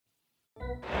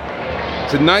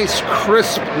It's a nice,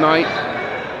 crisp night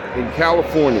in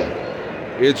California.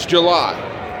 It's July.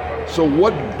 So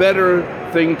what better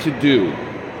thing to do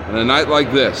on a night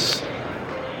like this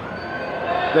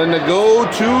than to go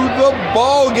to the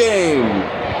ball game?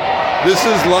 This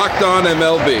is Locked On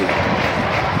MLB.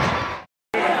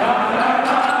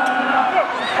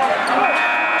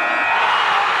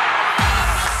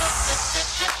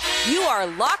 You are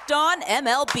Locked On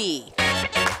MLB.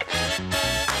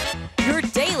 Your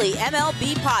daily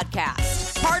MLB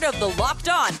podcast. Part of the Locked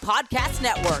On Podcast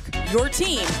Network. Your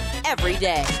team every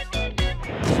day.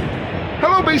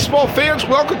 Hello, baseball fans.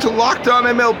 Welcome to Locked On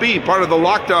MLB, part of the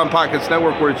Locked On Podcast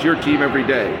Network, where it's your team every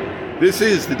day. This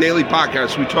is the daily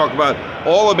podcast. We talk about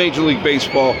all of Major League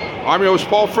Baseball. I'm your host,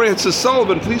 Paul Francis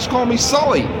Sullivan. Please call me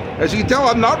Sully. As you can tell,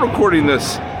 I'm not recording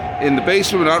this in the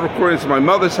basement. I'm not recording this in my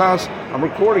mother's house. I'm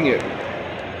recording it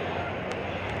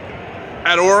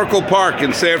at Oracle Park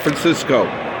in San Francisco,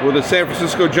 where the San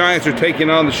Francisco Giants are taking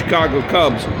on the Chicago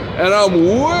Cubs. And I'm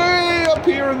way up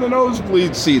here in the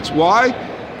nosebleed seats. Why?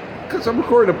 Because I'm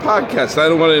recording a podcast. I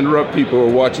don't want to interrupt people who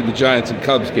are watching the Giants and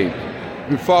Cubs game. You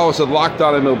can follow us at Locked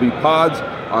On MLB Pods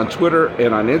on Twitter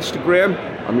and on Instagram.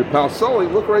 I'm your pal Sully.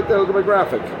 Look right there. Look at my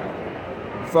graphic.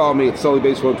 Follow me at Sully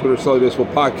Baseball on Twitter, Sully Baseball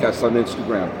Podcast on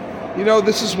Instagram. You know,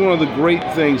 this is one of the great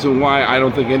things and why I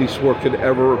don't think any sport could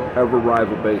ever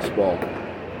rival baseball.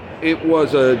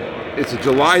 It's a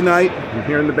July night. I'm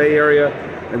here in the Bay Area,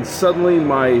 and suddenly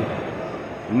my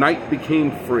night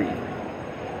became free.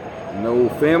 No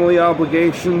family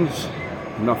obligations,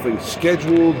 nothing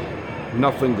scheduled,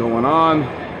 nothing going on.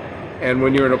 And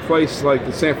when you're in a place like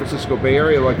the San Francisco Bay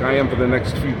Area, like I am for the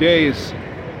next few days,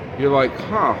 you're like,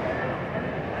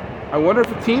 I wonder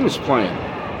if a team is playing.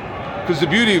 Because the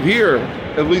beauty of here,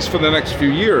 at least for the next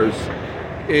few years,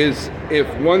 is if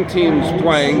one team's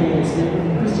playing,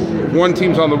 if one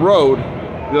team's on the road,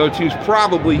 the other team's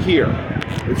probably here.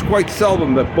 It's quite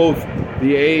seldom that both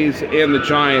the A's and the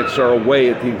Giants are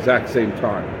away at the exact same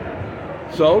time.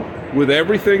 So, with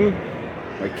everything,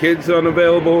 my kids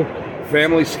unavailable,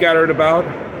 family scattered about,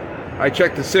 I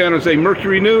checked the San Jose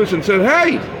Mercury News and said,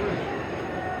 hey,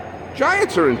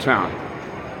 Giants are in town.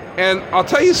 And I'll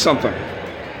tell you something.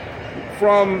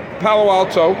 From Palo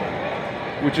Alto,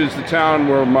 which is the town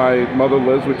where my mother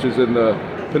lives, which is in the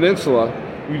peninsula,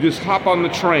 you just hop on the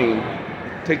train,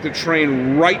 take the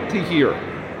train right to here.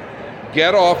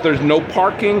 Get off, there's no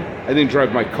parking. I didn't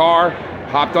drive my car.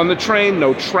 Hopped on the train,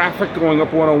 no traffic going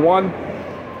up 101.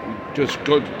 Just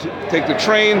go take the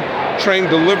train. Train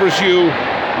delivers you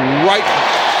right.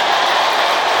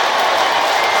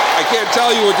 I can't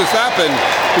tell you what just happened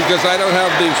because I don't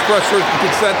have the express written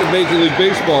consent of Major League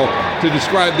Baseball to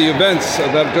describe the events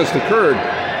that just occurred.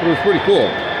 It was pretty cool.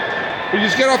 You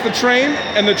just get off the train,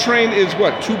 and the train is,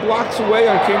 2 blocks away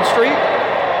on King Street?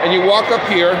 And you walk up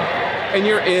here, and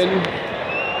you're in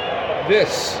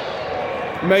this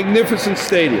magnificent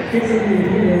stadium.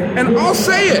 And I'll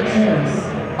say it.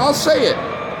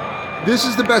 This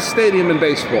is the best stadium in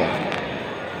baseball.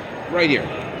 Right here.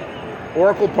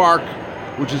 Oracle Park,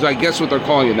 which is, I guess, what they're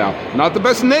calling it now. Not the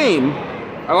best name.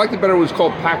 I liked it better when it was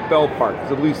called Pac Bell Park,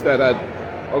 because at least that had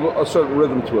a certain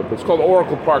rhythm to it. But it's called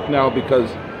Oracle Park now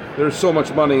because there's so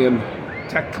much money in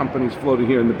tech companies floating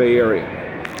here in the Bay Area.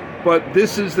 But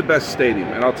this is the best stadium,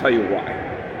 and I'll tell you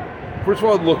why. First of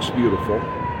all, it looks beautiful.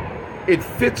 It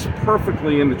fits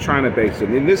perfectly in the China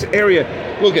Basin. In this area,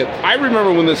 I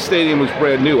remember when this stadium was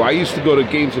brand new. I used to go to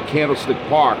games at Candlestick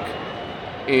Park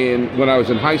when I was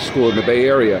in high school in the Bay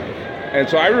Area. And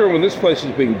so I remember when this place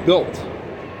was being built.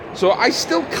 So I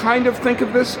still kind of think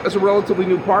of this as a relatively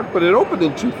new park, but it opened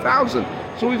in 2000.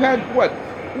 So we've had,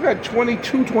 We've had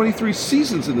 22, 23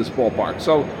 seasons in this ballpark.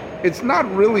 So it's not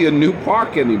really a new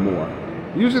park anymore.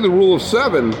 Using the rule of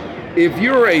 7, if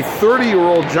you're a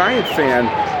 30-year-old Giant fan,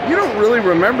 you don't really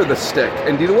remember the stick.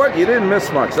 And you know what? You didn't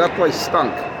miss much. That place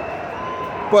stunk.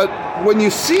 But when you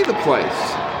see the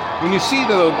place, when you see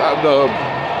the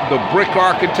brick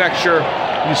architecture,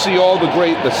 you see all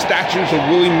the statues of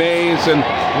Willie Mays and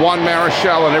Juan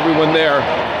Marichal and everyone there,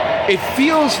 it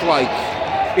feels like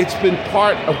it's been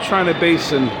part of China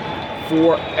Basin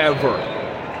forever.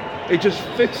 It just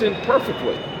fits in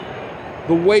perfectly.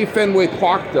 The way Fenway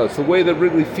Park does, the way that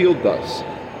Wrigley Field does.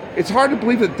 It's hard to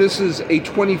believe that this is a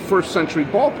 21st century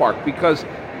ballpark because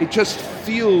it just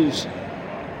feels,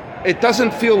 it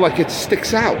doesn't feel like it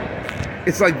sticks out.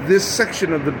 It's like this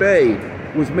section of the bay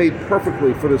was made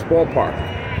perfectly for this ballpark.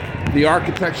 The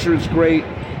architecture is great,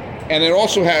 and it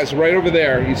also has right over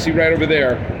there, you see right over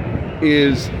there,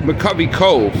 is McCovey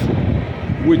Cove,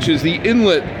 which is the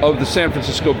inlet of the San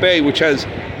Francisco Bay, which has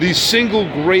the single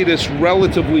greatest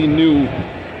relatively new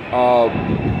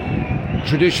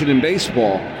tradition in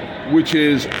baseball, which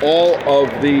is all of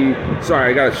the,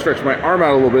 sorry, I got to stretch my arm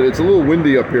out a little bit. It's a little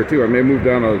windy up here too. I may move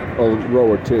down a row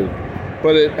or two.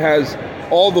 But it has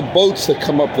all the boats that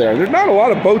come up there. And there's not a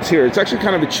lot of boats here. It's actually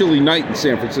kind of a chilly night in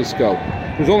San Francisco.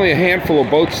 There's only a handful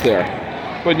of boats there.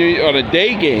 But on a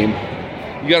day game,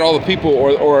 you got all the people,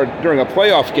 or during a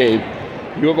playoff game,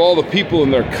 you have all the people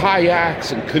in their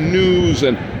kayaks and canoes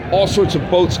and all sorts of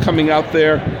boats coming out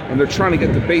there, and they're trying to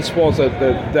get the baseballs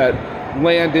that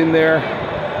land in there.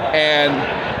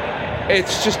 And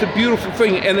it's just a beautiful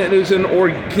thing, and it is an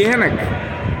organic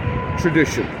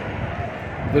tradition.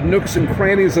 The nooks and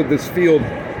crannies of this field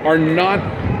are not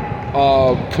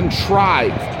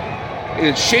contrived.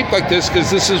 It's shaped like this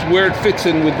because this is where it fits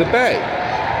in with the bay.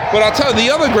 But I'll tell you the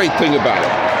other great thing about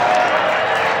it.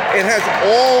 It has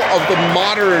all of the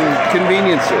modern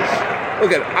conveniences.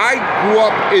 Look I grew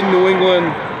up in New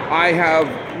England. I have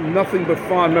nothing but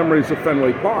fond memories of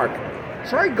Fenway Park.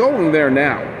 Try going there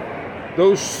now.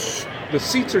 The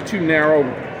seats are too narrow.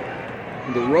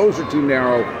 The rows are too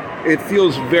narrow. It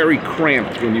feels very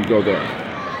cramped when you go there.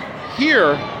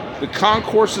 Here, the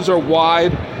concourses are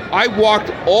wide. I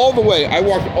walked all the way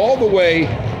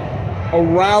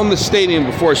around the stadium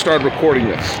before I started recording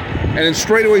this. And in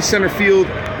straightaway center field,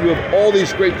 you have all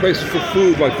these great places for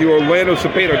food, like the Orlando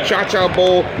Cepeda Cha-Cha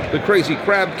Bowl, the Crazy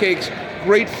Crab Cakes,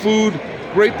 great food,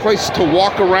 great places to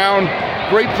walk around,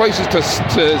 great places to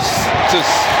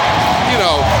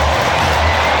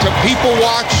people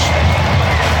watch.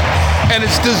 And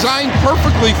it's designed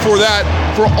perfectly for that,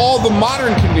 for all the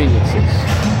modern conveniences.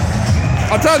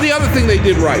 I'll tell you the other thing they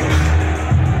did right.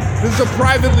 This is a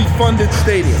privately funded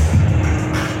stadium.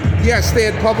 Yes, they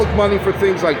had public money for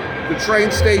things like the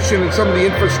train station and some of the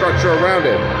infrastructure around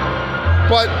it.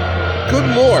 But, good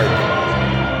Lord,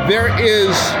 there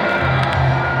is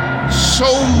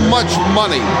so much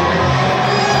money.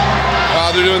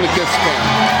 They're doing the kiss cam.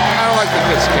 I don't like the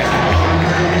kiss cam.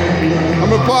 I'm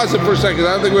going to pause it for a second.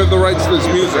 I don't think we have the rights to this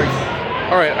music.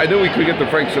 All right, I knew we could get the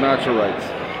Frank Sinatra rights.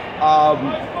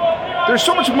 There's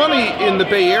so much money in the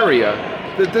Bay Area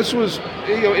that this was,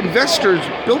 investors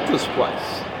built this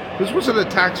place. This wasn't a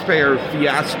taxpayer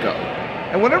fiasco.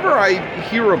 And whenever I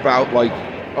hear about,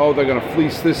 they're going to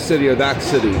fleece this city or that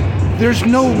city, there's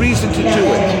no reason to do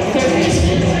it.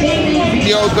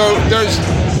 There's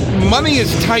money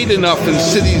is tight enough in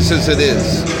cities as it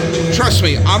is. Trust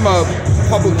me, I'm a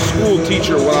public school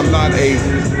teacher when I'm not a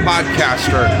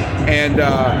podcaster, and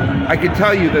I can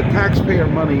tell you that taxpayer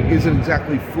money isn't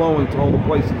exactly flowing to all the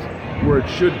places where it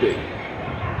should be.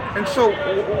 And so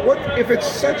what if it's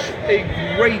such a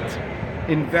great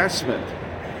investment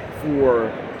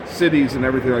for cities and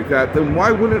everything like that, then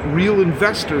why wouldn't real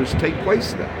investors take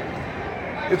place in it?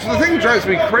 It's the thing that drives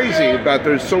me crazy about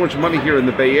there's so much money here in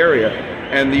the Bay Area,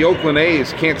 and the Oakland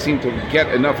A's can't seem to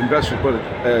get enough investors to put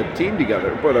a team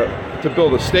together, to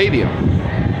build a stadium.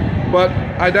 But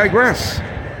I digress.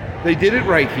 They did it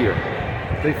right here.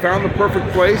 They found the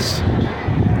perfect place.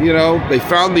 They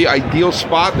found the ideal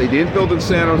spot. They didn't build in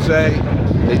San Jose.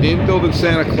 They didn't build in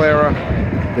Santa Clara.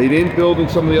 They didn't build in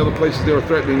some of the other places they were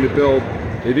threatening to build.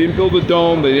 They didn't build a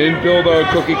dome. They didn't build a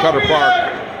cookie cutter park.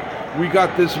 We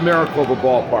got this miracle of a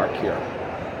ballpark here.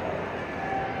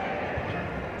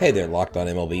 Hey there, Locked On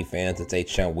MLB fans. It's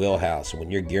H-Town Wheelhouse.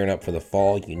 When you're gearing up for the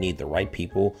fall, you need the right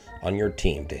people on your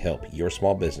team to help your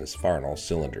small business fire on all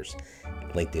cylinders.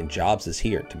 LinkedIn Jobs is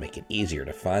here to make it easier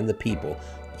to find the people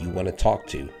you want to talk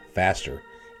to faster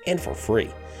and for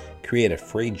free. Create a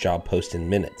free job post in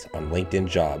minutes on LinkedIn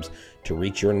Jobs to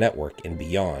reach your network and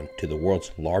beyond to the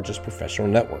world's largest professional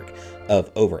network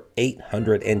of over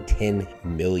 810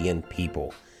 million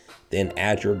people. Then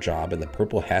add your job in the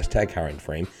purple hashtag hiring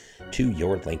frame to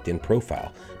your LinkedIn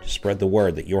profile to spread the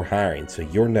word that you're hiring so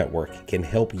your network can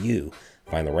help you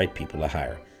find the right people to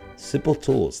hire. Simple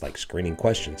tools like screening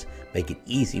questions make it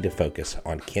easy to focus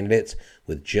on candidates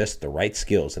with just the right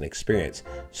skills and experience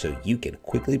so you can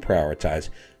quickly prioritize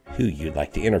who you'd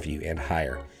like to interview and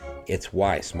hire. It's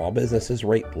why small businesses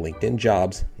rate LinkedIn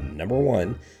Jobs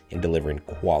 #1 in delivering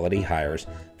quality hires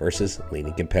versus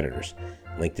leading competitors.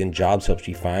 LinkedIn Jobs helps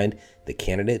you find the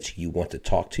candidates you want to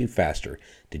talk to faster.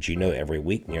 Did you know every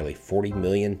week nearly 40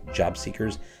 million job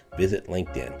seekers visit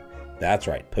LinkedIn? That's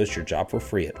right. Post your job for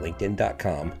free at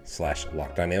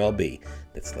linkedin.com/LockedOnMLB.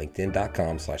 That's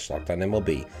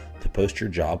linkedin.com/LockedOnMLB to post your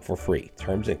job for free.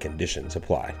 Terms and conditions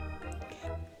apply.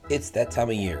 It's that time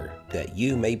of year that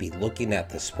you may be looking at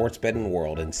the sports betting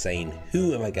world and saying,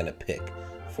 who am I going to pick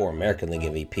for American League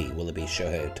MVP? Will it be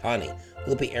Shohei Ohtani?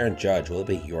 Will it be Aaron Judge? Will it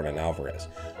be Yordan Alvarez?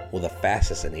 Well, the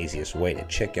fastest and easiest way to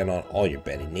check in on all your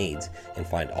betting needs and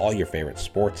find all your favorite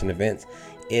sports and events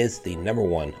is the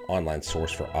 #1 online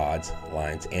source for odds,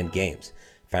 lines, and games.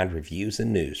 Find reviews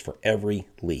and news for every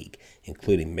league,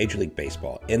 including Major League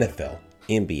Baseball, NFL,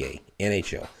 NBA,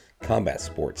 NHL, combat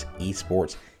sports,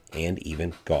 esports, and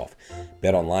even golf.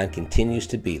 BetOnline continues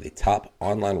to be the top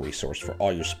online resource for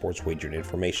all your sports wagering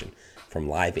information, from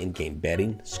live in-game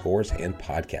betting, scores, and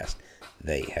podcasts.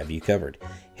 They have you covered.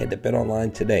 Head to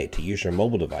BetOnline today to use your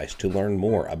mobile device to learn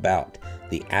more about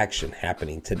the action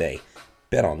happening today.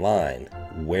 BetOnline,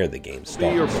 where the game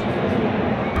starts.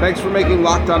 Thanks for making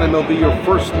Locked On MLB your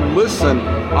first listen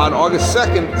on August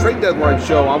 2nd, trade deadline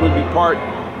show. I'm going to be part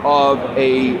of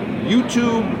a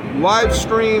YouTube live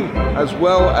stream as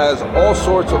well as all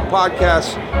sorts of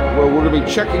podcasts where we're going to be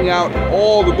checking out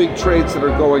all the big trades that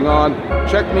are going on.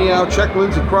 Check me out, check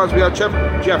Lindsey Crosby out, check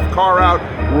Jeff Carr out.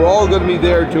 We're all going to be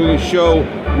there doing a show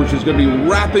which is going to be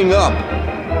wrapping up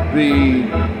the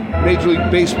Major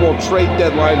League Baseball trade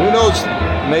deadline. Who knows?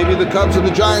 Maybe the Cubs and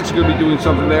the Giants are going to be doing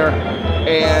something there.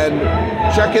 And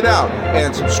check it out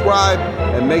and subscribe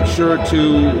and make sure to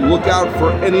look out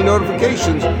for any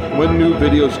notifications when new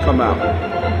videos come out.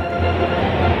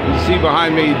 You see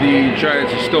behind me, the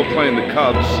Giants are still playing the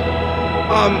Cubs.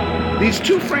 These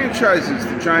two franchises,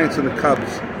 the Giants and the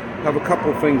Cubs, have a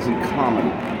couple things in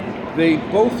common. They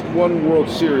both won World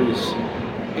Series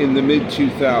in the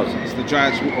mid-2000s. The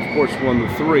Giants, of course, won the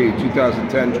three,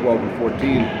 2010, 12, and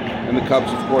 14, and the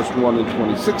Cubs, of course, won in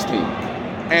 2016.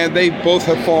 And they both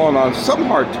have fallen on some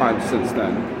hard times since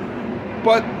then.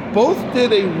 But both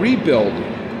did a rebuild.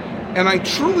 And I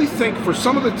truly think for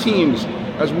some of the teams,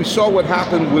 as we saw what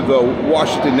happened with the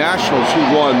Washington Nationals, who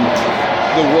won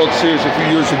the World Series a few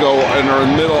years ago and are in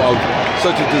the middle of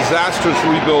such a disastrous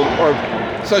rebuild, or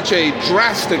such a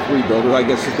drastic rebuild, I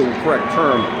guess is the correct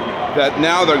term, that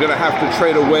now they're going to have to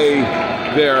trade away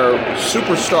their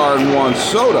superstar in Juan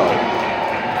Soto.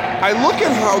 I look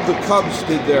at how the Cubs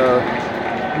did their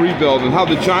rebuild and how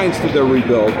the Giants did their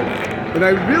rebuild, and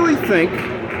I really think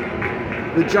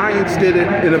the Giants did it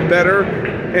in a better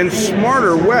and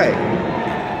smarter way.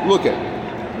 Look at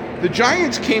the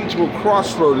Giants came to a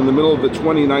crossroad in the middle of the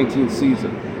 2019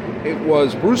 season. It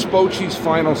was Bruce Bochy's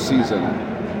final season,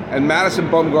 and Madison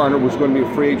Bumgarner was going to be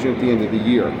a free agent at the end of the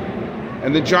year.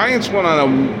 And the Giants went on a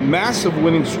massive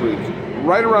winning streak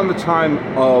right around the time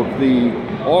of the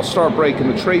All-Star break and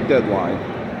the trade deadline,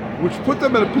 which put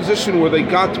them in a position where they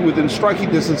got to within striking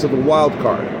distance of a wild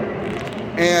card.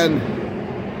 And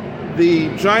the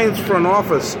Giants front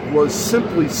office was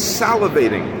simply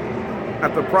salivating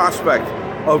at the prospect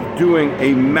of doing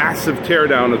a massive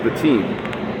teardown of the team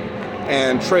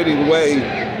and trading away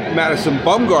Madison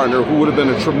Bumgarner, who would have been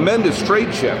a tremendous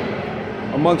trade chip,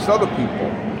 amongst other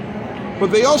people.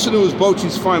 But they also knew it was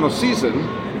Bochy's final season.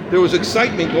 There was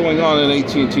excitement going on in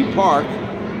AT&T Park,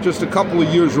 just a couple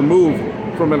of years removed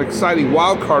from an exciting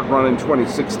wild card run in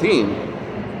 2016,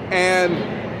 and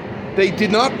they did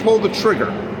not pull the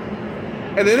trigger.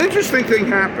 And an interesting thing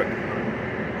happened.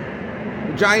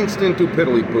 The Giants didn't do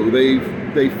piddly-poo.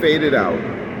 They faded out.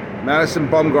 Madison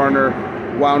Bumgarner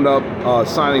wound up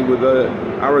signing with the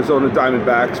Arizona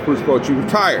Diamondbacks. Bruce Bochy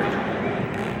retired.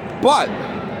 But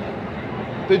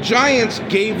the Giants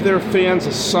gave their fans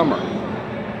a summer.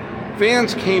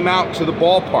 Fans came out to the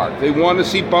ballpark. They wanted to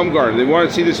see Bumgarner. They wanted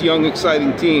to see this young,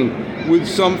 exciting team with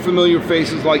some familiar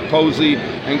faces like Posey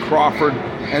and Crawford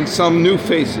and some new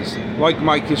faces like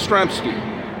Mike Yastrzemski.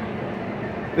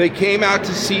 They came out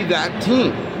to see that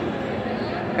team.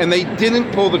 And they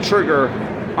didn't pull the trigger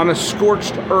on a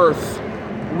scorched earth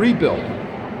rebuild.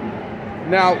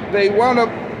 Now, they wound up,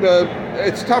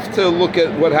 it's tough to look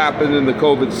at what happened in the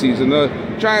COVID season. The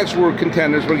Giants were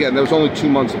contenders, but again, there was only 2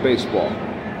 months of baseball.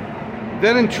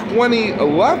 Then in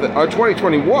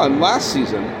 2021, last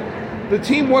season, the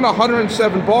team won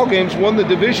 107 ball games, won the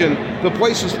division. The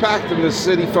place was packed and the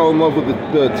city fell in love with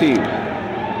the team.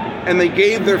 And they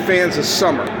gave their fans a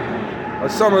summer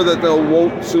that they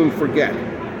won't soon forget.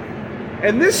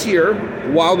 And this year,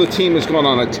 while the team has gone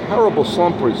on a terrible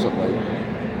slump recently,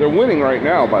 they're winning right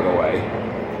now, by the way,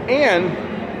 and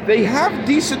they have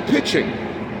decent pitching.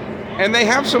 And they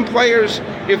have some players,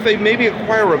 if they maybe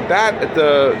acquire a bat at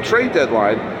the trade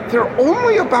deadline, they're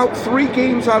only about 3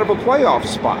 games out of a playoff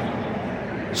spot.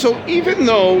 So even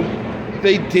though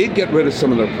they did get rid of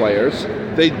some of their players,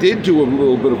 they did do a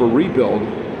little bit of a rebuild,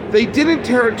 they didn't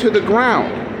tear it to the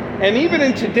ground. And even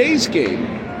in today's game,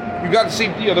 you got to see,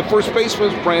 the first baseman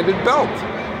is Brandon Belt.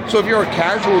 So if you're a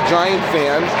casual Giant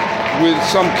fan with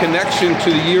some connection to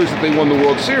the years that they won the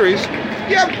World Series,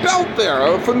 you have Belt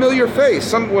there, a familiar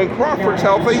face. When Crawford's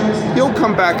healthy, he'll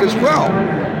come back as well.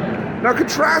 Now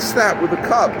contrast that with the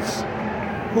Cubs.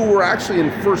 who were actually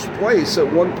in first place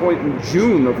at one point in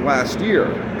June of last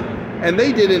year. And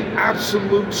they did an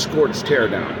absolute scorched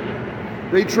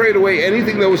teardown. They traded away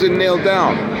anything that was nailed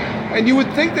down. And you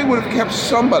would think they would have kept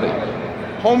somebody.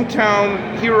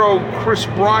 Hometown hero Chris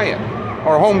Bryant,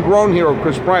 or homegrown hero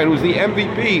Chris Bryant, who was the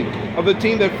MVP of the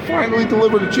team that finally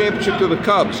delivered a championship to the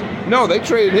Cubs. No, they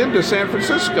traded him to San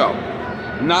Francisco.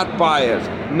 Not Baez,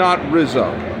 not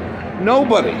Rizzo.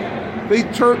 Nobody. They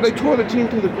tore the team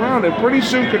to the ground, and pretty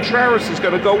soon Contreras is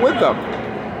going to go with them.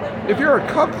 If you're a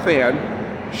Cub fan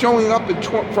showing up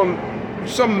from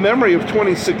some memory of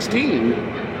 2016,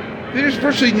 there's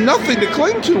virtually nothing to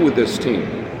cling to with this team.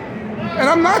 And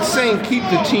I'm not saying keep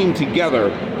the team together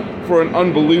for an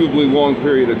unbelievably long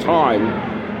period of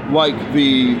time like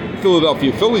the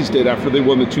Philadelphia Phillies did after they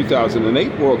won the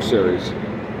 2008 World Series.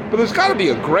 But there's got to be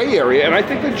a gray area, and I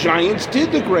think the Giants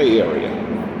did the gray area.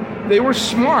 They were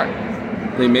smart.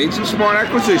 They made some smart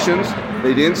acquisitions.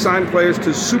 They didn't sign players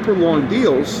to super long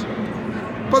deals,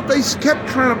 but they kept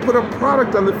trying to put a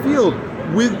product on the field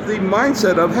with the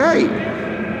mindset of, hey,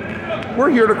 we're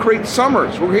here to create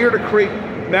summers. We're here to create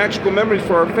magical memories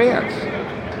for our fans.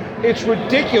 It's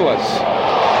ridiculous.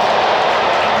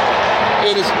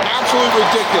 It is absolutely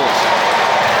ridiculous.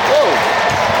 Whoa,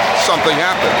 something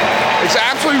happened. It's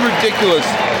absolutely ridiculous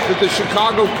that the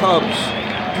Chicago Cubs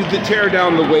did the tear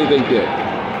down the way they did,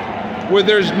 where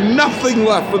there's nothing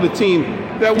left for the team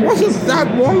that wasn't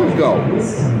that long ago.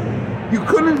 You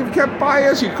couldn't have kept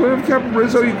Baez, you couldn't have kept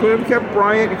Rizzo, you couldn't have kept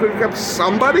Bryant, you couldn't have kept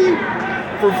somebody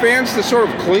for fans to sort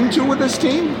of cling to with this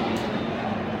team,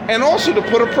 and also to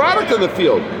put a product on the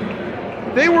field.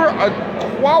 They were a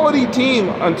quality team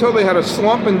until they had a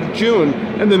slump in June,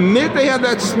 and the minute they had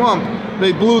that slump,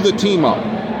 they blew the team up.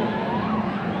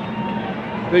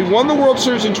 They won the World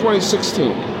Series in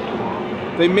 2016.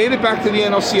 They made it back to the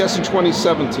NLCS in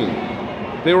 2017.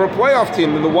 They were a playoff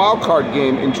team in the wild card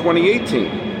game in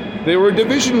 2018. They were a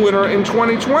division winner in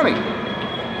 2020.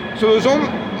 So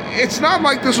it's not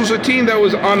like this was a team that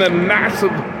was on a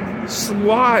massive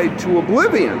slide to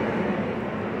oblivion.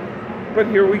 But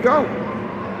here we go.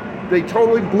 They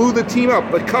totally blew the team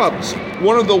up. The Cubs,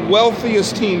 one of the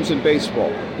wealthiest teams in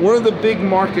baseball, one of the big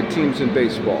market teams in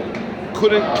baseball,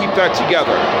 couldn't keep that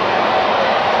together.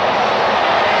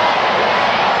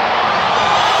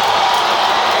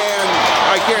 And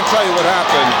I can't tell you what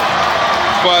happened,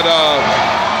 but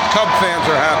Cub fans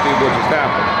are happy what just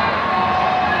happened.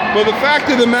 But the fact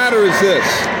of the matter is this.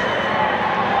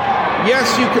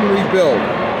 Yes, you can rebuild.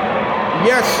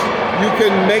 Yes, you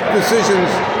can make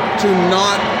decisions to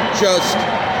not just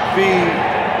be,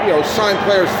 sign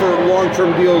players for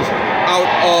long-term deals out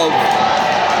of,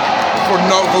 for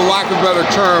lack of a better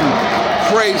term,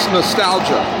 phrase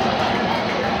nostalgia.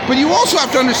 But you also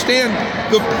have to understand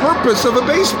the purpose of a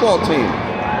baseball team,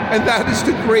 and that is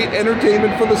to create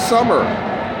entertainment for the summer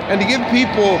and to give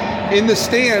people in the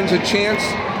stands a chance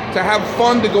to have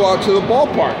fun to go out to the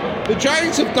ballpark. The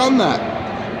Giants have done that.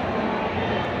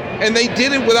 And they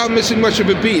did it without missing much of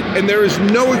a beat. And there is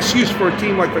no excuse for a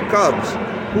team like the Cubs,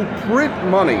 who print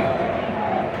money,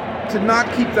 to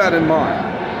not keep that in mind.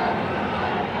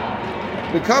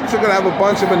 The Cubs are going to have a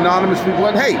bunch of anonymous people,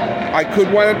 and hey, I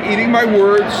could wind up eating my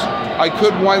words. I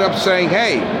could wind up saying,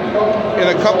 hey, in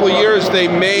a couple of years they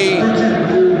may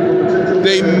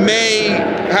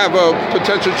have a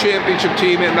potential championship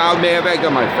team, and I may have egg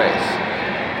on my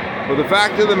face. But the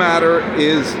fact of the matter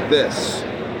is this.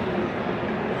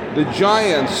 The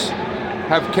Giants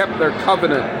have kept their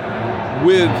covenant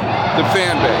with the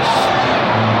fan base,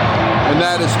 and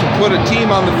that is to put a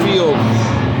team on the field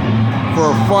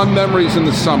for fun memories in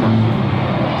the summer.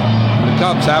 The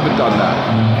Cubs haven't done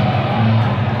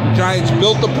that. The Giants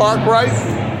built the park right,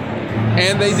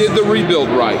 and they did the rebuild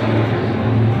right.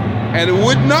 And it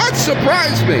would not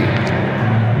surprise me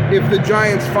if the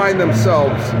Giants find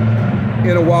themselves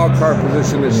in a wild card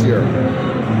position this year.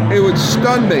 It would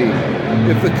stun me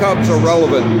if the Cubs are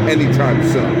relevant anytime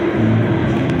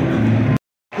soon.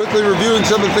 Quickly reviewing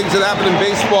some of the things that happened in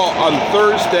baseball on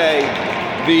Thursday.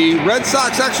 The Red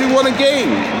Sox actually won a game.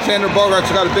 Xander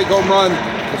Bogaerts got a big home run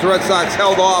as the Red Sox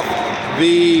held off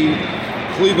the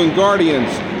Cleveland Guardians.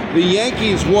 The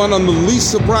Yankees won on the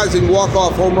least surprising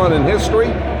walk-off home run in history,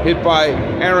 hit by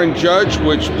Aaron Judge,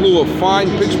 which blew a fine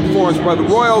pitch performance by the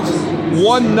Royals.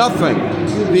 1-0.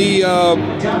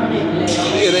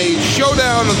 In a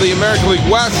showdown of the American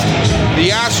League West, the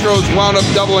Astros wound up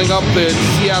doubling up the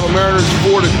Seattle Mariners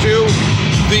 4-2.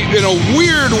 In a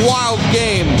weird, wild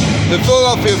game, the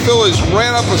Philadelphia Phillies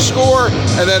ran up a score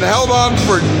and then held on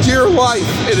for dear life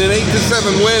in an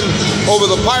 8-7 win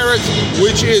over the Pirates,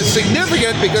 which is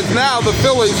significant because now the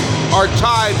Phillies are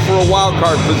tied for a wild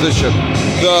card position.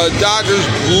 The Dodgers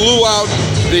blew out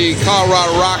the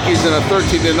Colorado Rockies in a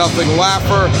 13-0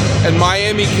 laugher, and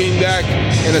Miami came back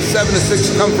in a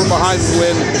 7-6 come-from-behind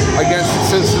win against the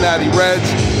Cincinnati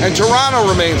Reds. And Toronto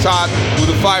remains hot with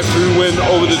a 5-3 win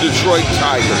over the Detroit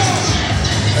Tigers.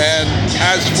 And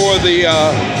as for the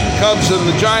Cubs and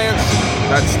the Giants,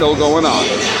 that's still going on.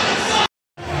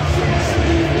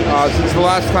 Since the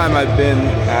last time I've been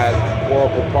at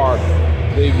Oracle Park,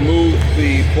 they've moved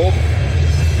the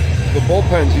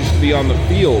bullpens used to be on the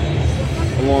field,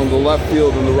 along the left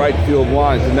field and the right field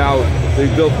lines, and now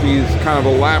they've built these kind of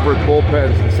elaborate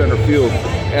bullpens in center field,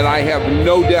 and I have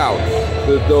no doubt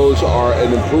that those are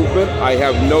an improvement. I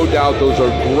have no doubt those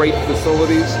are great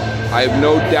facilities. I have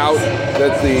no doubt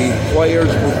that the players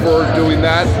prefer doing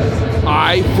that.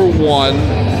 I, for one,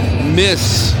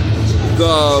 miss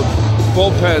the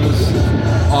bullpens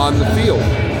on the field.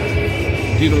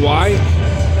 Do you know why?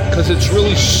 Because it's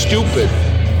really stupid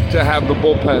to have the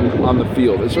bullpen on the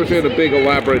field, especially at a big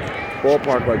elaborate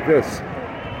ballpark like this.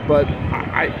 But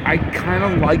I kind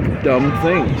of like dumb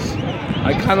things.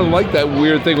 I kind of like that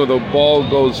weird thing where the ball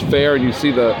goes fair and you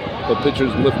see the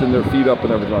pitchers lifting their feet up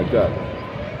and everything like that.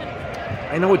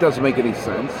 I know it doesn't make any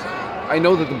sense. I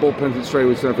know that the bullpens in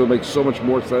straightaway center field makes so much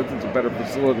more sense. It's a better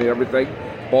facility and everything.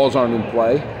 Balls aren't in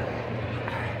play.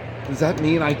 Does that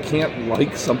mean I can't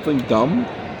like something dumb?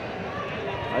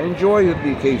 I enjoy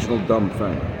the occasional dumb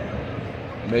thing.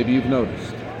 Maybe you've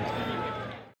noticed.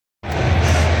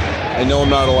 I know I'm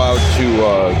not allowed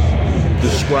to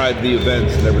describe the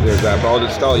events and everything like that, but I'll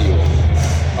just tell you,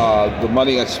 the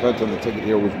money I spent on the ticket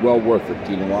here was well worth it.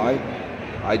 Do you know why?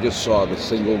 I just saw the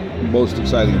single most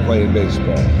exciting play in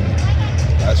baseball.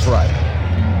 That's right.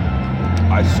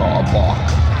 I saw a balk.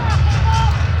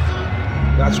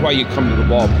 That's why you come to the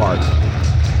ballpark,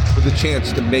 for the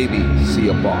chance to maybe see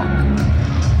a balk.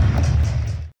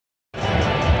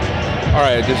 All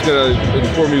right, just going to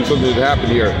inform you of something that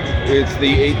happened here. It's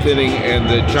the 8th inning, and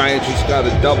the Giants just got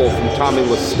a double from Tommy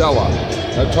La Stella.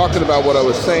 I'm talking about what I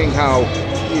was saying, how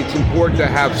it's important to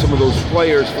have some of those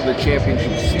players from the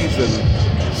championship season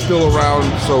still around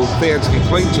so fans can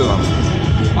cling to them.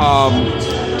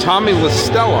 Tommy La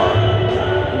Stella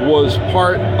was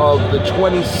part of the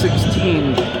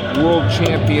 2016 World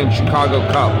Champion Chicago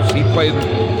Cubs. He played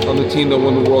on the team that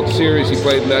won the World Series. He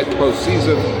played in that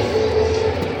postseason.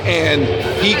 And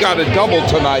he got a double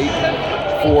tonight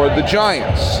for the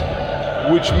Giants,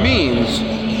 which means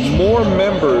more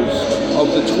members of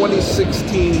the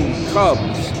 2016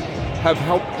 Cubs have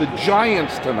helped the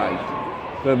Giants tonight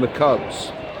than the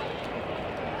Cubs.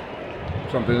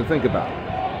 Something to think about.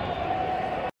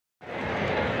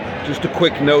 Just a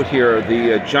quick note here,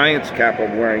 the Giants cap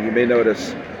I'm wearing, you may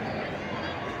notice,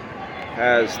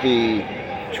 has the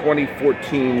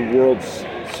 2014 World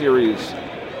Series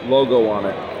logo on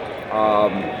it.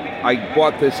 I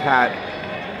bought this hat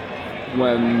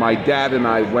when my dad and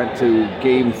I went to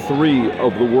Game 3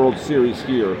 of the World Series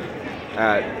here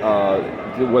at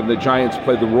when the Giants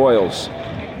played the Royals.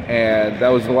 And that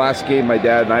was the last game my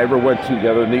dad and I ever went to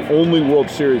together, and the only World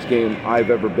Series game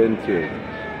I've ever been to.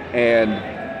 And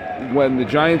when the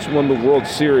Giants won the World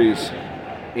Series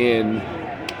in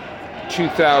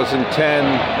 2010,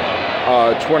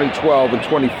 2012, and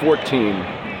 2014,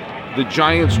 the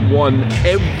Giants won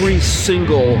every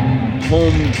single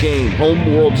home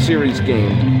World Series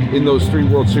game in those 3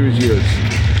 World Series years,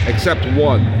 except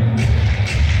one,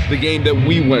 the game that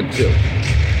we went to.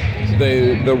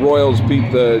 The Royals beat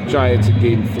the Giants at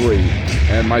Game 3,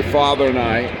 and my father and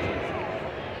I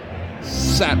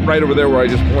sat right over there where I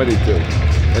just pointed to.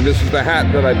 And this is the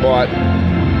hat that I bought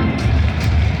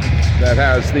that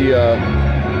has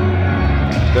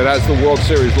the World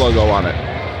Series logo on it.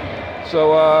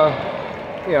 So,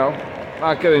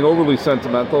 not getting overly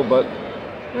sentimental, but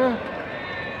yeah,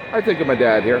 I think of my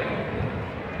dad here.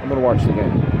 I'm going to watch the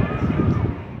game.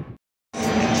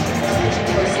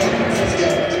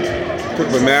 Took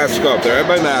my mask off there. I had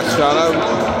my mask on.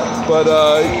 But,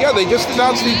 they just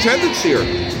announced the attendance here.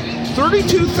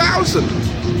 32,000.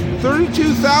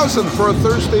 32,000 for a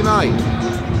Thursday night.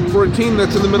 For a team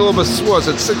that's in the middle of a,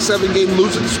 6-7 game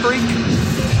losing streak.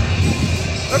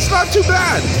 That's not too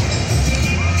bad.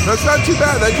 That's not too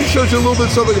bad. That just shows you a little bit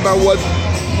something about what,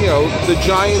 the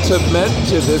Giants have meant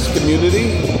to this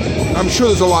community. I'm sure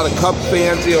there's a lot of Cub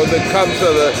fans. The Cubs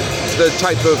are the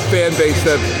type of fan base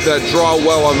that draw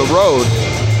well on the road.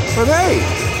 But hey,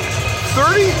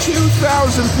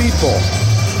 32,000 people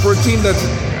for a team that's,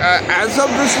 as of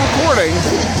this recording,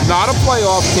 not a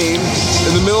playoff team,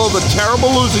 in the middle of a terrible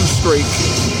losing streak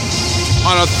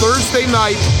on a Thursday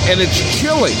night, and it's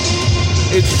chilly.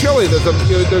 it's chilly. There's a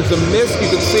mist. You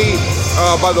can see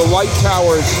by the light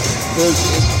towers.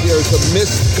 There's a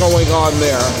mist going on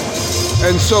there,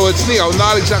 and so it's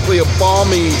not exactly a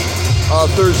balmy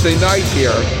Thursday night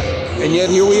here, and yet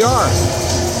here we are.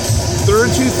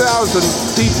 32,000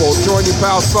 people join your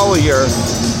pal Sully here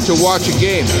to watch a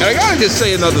game. And I gotta just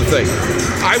say another thing.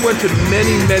 I went to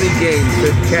many, many games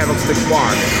at Candlestick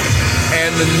Park,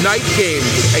 and the night games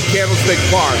at Candlestick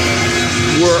Park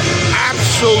were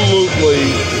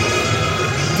absolutely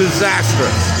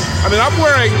disastrous. I mean, I'm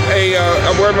wearing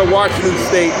my Washington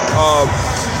State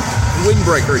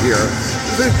windbreaker here.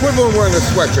 It's the equivalent of wearing a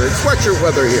sweatshirt. It's sweatshirt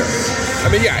weather here. I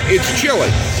mean, yeah, it's chilly.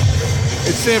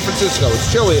 It's San Francisco.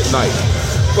 It's chilly at night.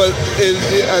 But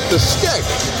at the Stick,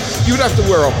 you'd have to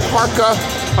wear a parka.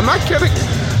 I'm not kidding.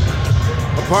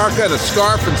 A parka and a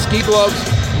scarf and ski gloves.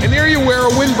 And here you wear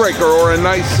a windbreaker or a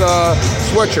nice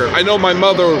sweatshirt. I know my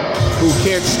mother, who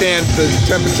can't stand the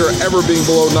temperature ever being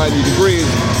below 90 degrees,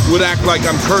 would act like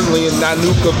I'm currently in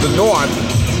Nanook of the North.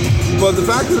 But the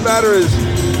fact of the matter is,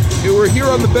 we're here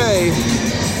on the bay.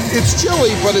 It's chilly,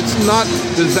 but it's not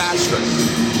disastrous.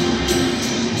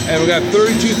 And we got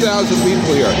 32,000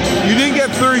 people here. You didn't get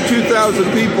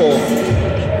 32,000 people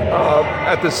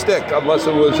at the Stick unless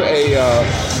it was a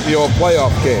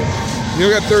playoff game. You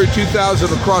got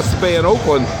 32,000 across the bay in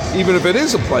Oakland, even if it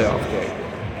is a playoff game.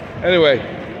 Anyway,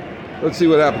 let's see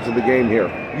what happens in the game here.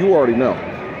 You already know.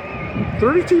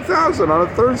 32,000 on a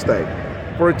Thursday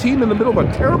for a team in the middle of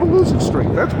a terrible losing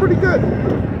streak. That's pretty good.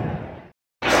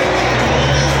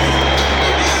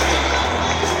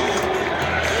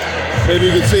 Maybe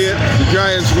you can see it. The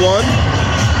Giants won.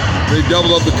 They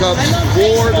doubled up the Cubs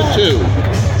 4-2.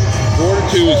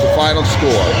 4-2 is the final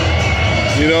score.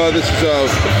 This is a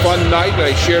fun night that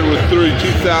I shared with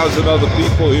 32,000 other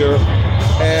people here.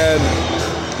 And,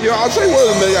 I'll tell you what,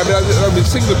 I've been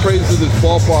singing the praises of this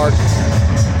ballpark.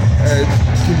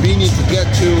 It's convenient to get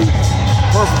to,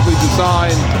 perfectly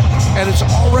designed, and it's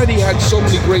already had so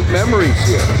many great memories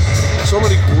here. So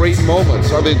many great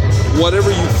moments. I mean,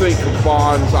 whatever you think of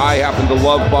Bonds, I happen to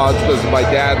love Bonds because my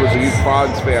dad was a huge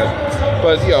Bonds fan.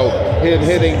 But, him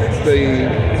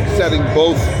setting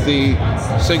both the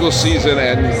single season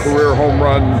and career home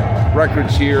run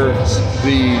records here,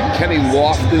 the Kenny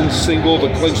Lofton single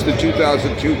to clinch the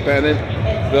 2002 pennant,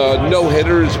 the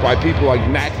no-hitters by people like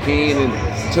Matt Cain and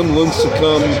Tim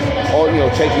Lincecum, all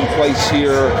taking place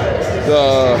here.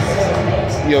 The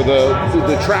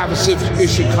Travis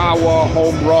Ishikawa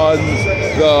home runs.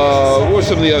 What were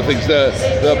some of the other things?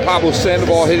 The Pablo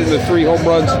Sandoval hitting the 3 home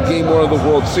runs in Game 1 of the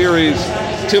World Series.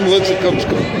 Tim Lincecum's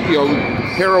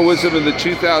heroism in the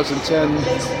 2010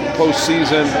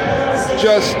 postseason.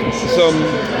 Just some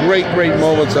great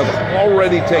moments have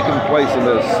already taken place in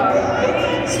this.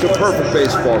 It's a perfect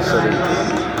baseball city.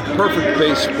 Perfect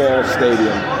baseball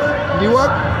stadium. You know what?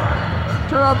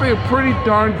 Turned out to be a pretty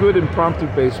darn good impromptu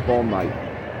baseball night.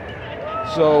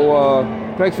 So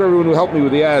thanks for everyone who helped me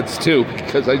with the ads too,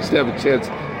 because I just have a chance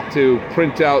to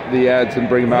print out the ads and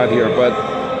bring them out here. But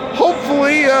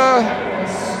hopefully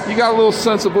you got a little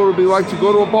sense of what it would be like to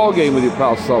go to a ball game with your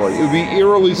pal Sully. It would be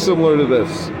eerily similar to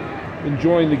this.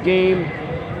 Enjoying the game,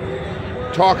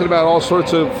 talking about all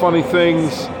sorts of funny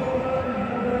things,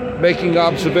 making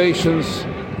observations,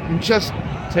 and just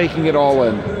taking it all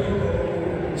in.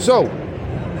 So,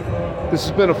 this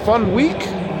has been a fun week,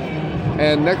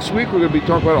 and next week we're going to be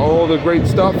talking about all the great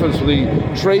stuff as the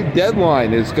trade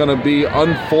deadline is going to be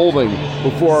unfolding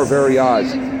before our very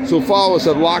eyes. So follow us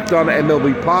at Locked On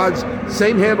MLB Pods.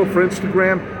 Same handle for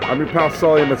Instagram. I'm your pal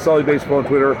Sully. I'm at Sully Baseball on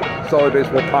Twitter, Sully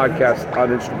Baseball Podcast on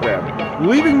Instagram.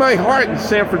 Leaving my heart in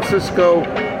San Francisco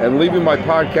and leaving my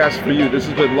podcast for you. This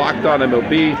has been Locked On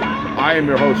MLB. I am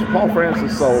your host, Paul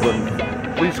Francis Sullivan.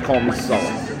 Please call me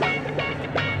Sully.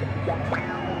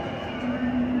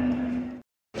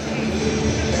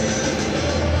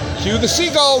 Cue the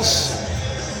seagulls.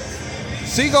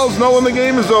 Seagulls know when the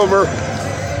game is over.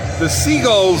 The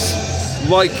seagulls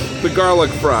like the garlic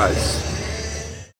fries.